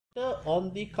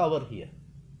on the cover here.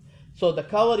 So the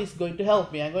cover is going to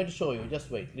help me. I'm going to show you.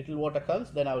 Just wait. Little water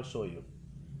comes, then I will show you.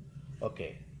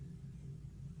 Okay.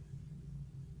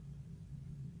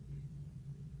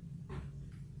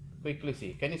 Quickly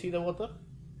see. Can you see the water?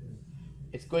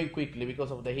 It's going quickly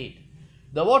because of the heat.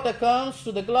 The water comes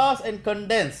to the glass and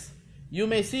condense. You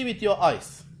may see with your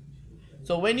eyes.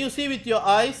 So when you see with your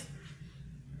eyes,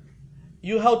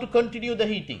 you have to continue the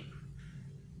heating.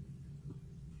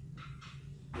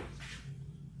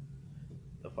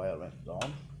 The fire went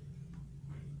down.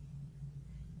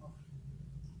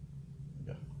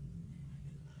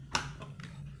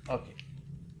 Okay.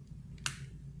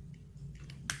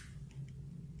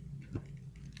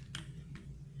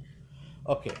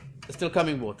 Okay, still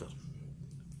coming water.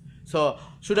 So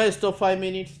should I stop 5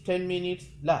 minutes, 10 minutes?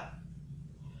 La.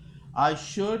 I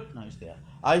should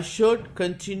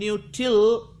continue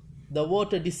till the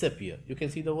water disappear. You can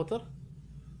see the water?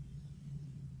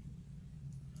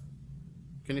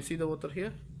 Can you see the water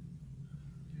here?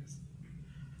 Yes.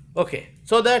 Okay,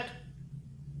 so that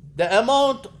the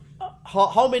amount,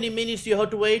 how many minutes you have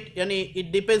to wait,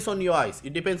 it depends on your eyes.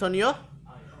 It depends on your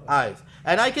eyes.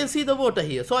 And I can see the water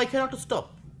here, so I cannot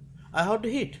stop. I have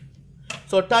to heat.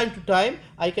 So time to time,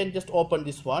 I can just open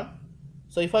this one.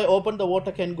 So if I open, the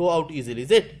water can go out easily,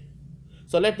 is it?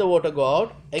 So let the water go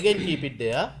out. Again, keep it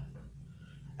there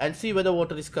and see whether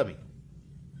water is coming.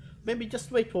 Maybe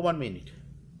just wait for 1 minute.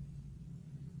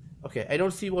 Okay, I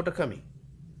don't see water coming.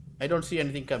 I don't see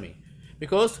anything coming.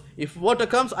 Because if water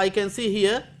comes, I can see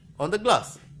here on the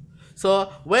glass.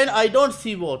 So when I don't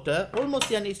see water,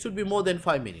 almost it should be more than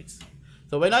 5 minutes.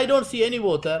 So when I don't see any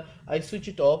water, I switch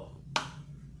it off.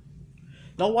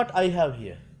 Now what I have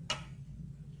here?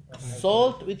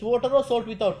 Salt with water or salt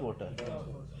without water?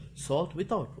 Salt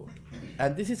without water.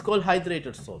 And this is called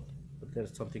hydrated salt. But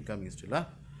there's something coming still, huh?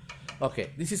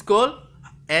 Okay, this is called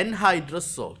anhydrous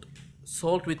salt.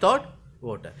 Salt without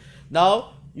water.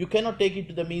 Now, you cannot take it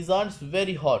to the Mizan, it's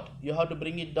very hot. You have to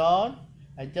bring it down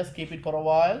and just keep it for a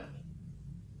while.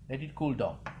 Let it cool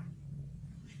down.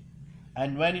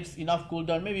 And when it's enough cool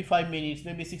down, maybe 5 minutes,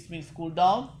 maybe 6 minutes cool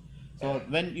down. So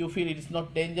when you feel it is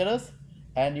not dangerous,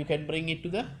 and you can bring it to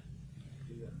the,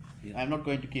 I'm not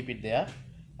going to keep it there.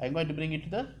 I'm going to bring it to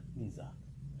the Mizan.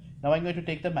 Now I'm going to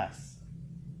take the mass.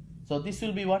 So this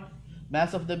will be what?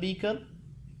 Mass of the beaker,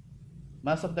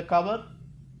 mass of the cover,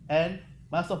 and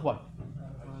mass of what?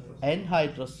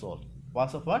 Anhydrous salt.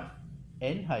 Mass of what?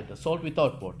 Anhydrous salt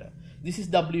without water. This is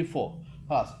W4.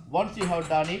 Once you have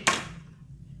done it,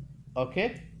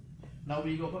 okay, now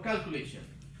we go for calculation.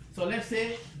 So let's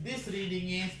say this reading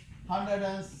is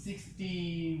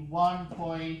 161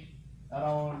 point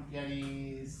around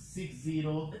 60,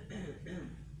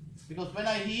 because when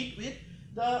I heat with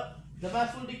the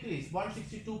mass will decrease.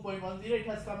 162.10, it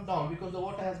has come down because the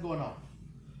water has gone out.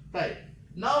 Right.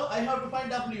 Now I have to find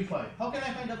W5. How can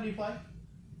I find W5?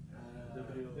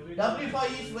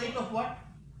 W5 is weight of what?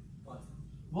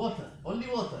 Water. Only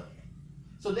water.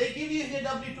 So they give you here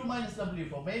W2 minus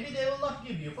W4. Maybe they will not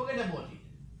give you. Forget about it.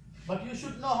 But you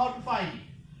should know how to find it.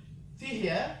 See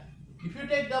here, if you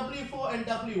take W4 and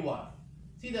W1,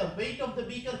 see the weight of the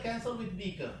beaker cancel with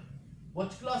beaker.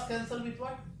 Watch glass cancel with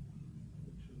what?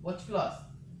 Watch glass.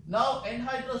 Now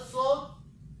anhydrous salt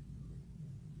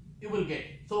you will get.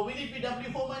 So will it be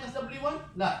W4 minus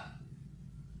W1? No.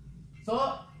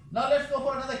 So now let's go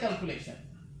for another calculation.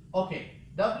 Okay,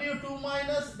 W2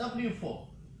 minus W4.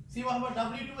 See what about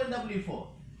W2 and W4?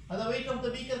 And the weight of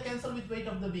the beaker cancel with weight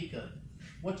of the beaker.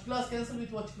 Watch glass cancel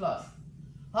with watch glass.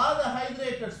 How the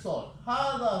hydrated salt?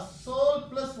 How the salt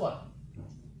plus what?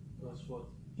 Plus what?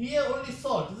 Here only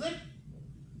salt, is it?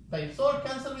 Right. Salt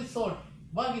cancel with salt.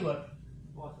 Bagi what?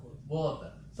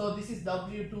 Water. So this is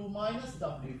W2 minus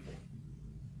W4.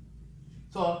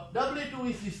 So W2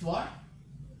 is this one.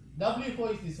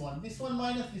 W4 is this one. This one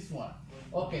minus this one.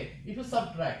 Okay. If you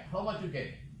subtract, how much you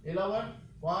get? 11,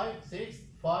 5, 6,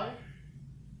 5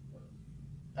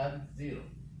 and 0.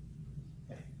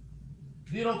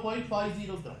 0.50 gram.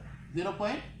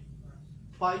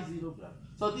 0.50 gram.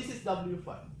 So this is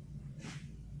W5.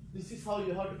 This is how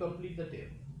you have to complete the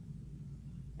table.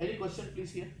 Any question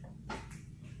please here?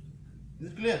 Is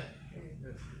it clear?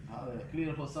 Yes.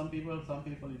 Clear for some people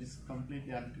it is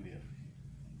completely unclear.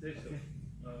 Yes, sir.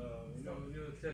 You said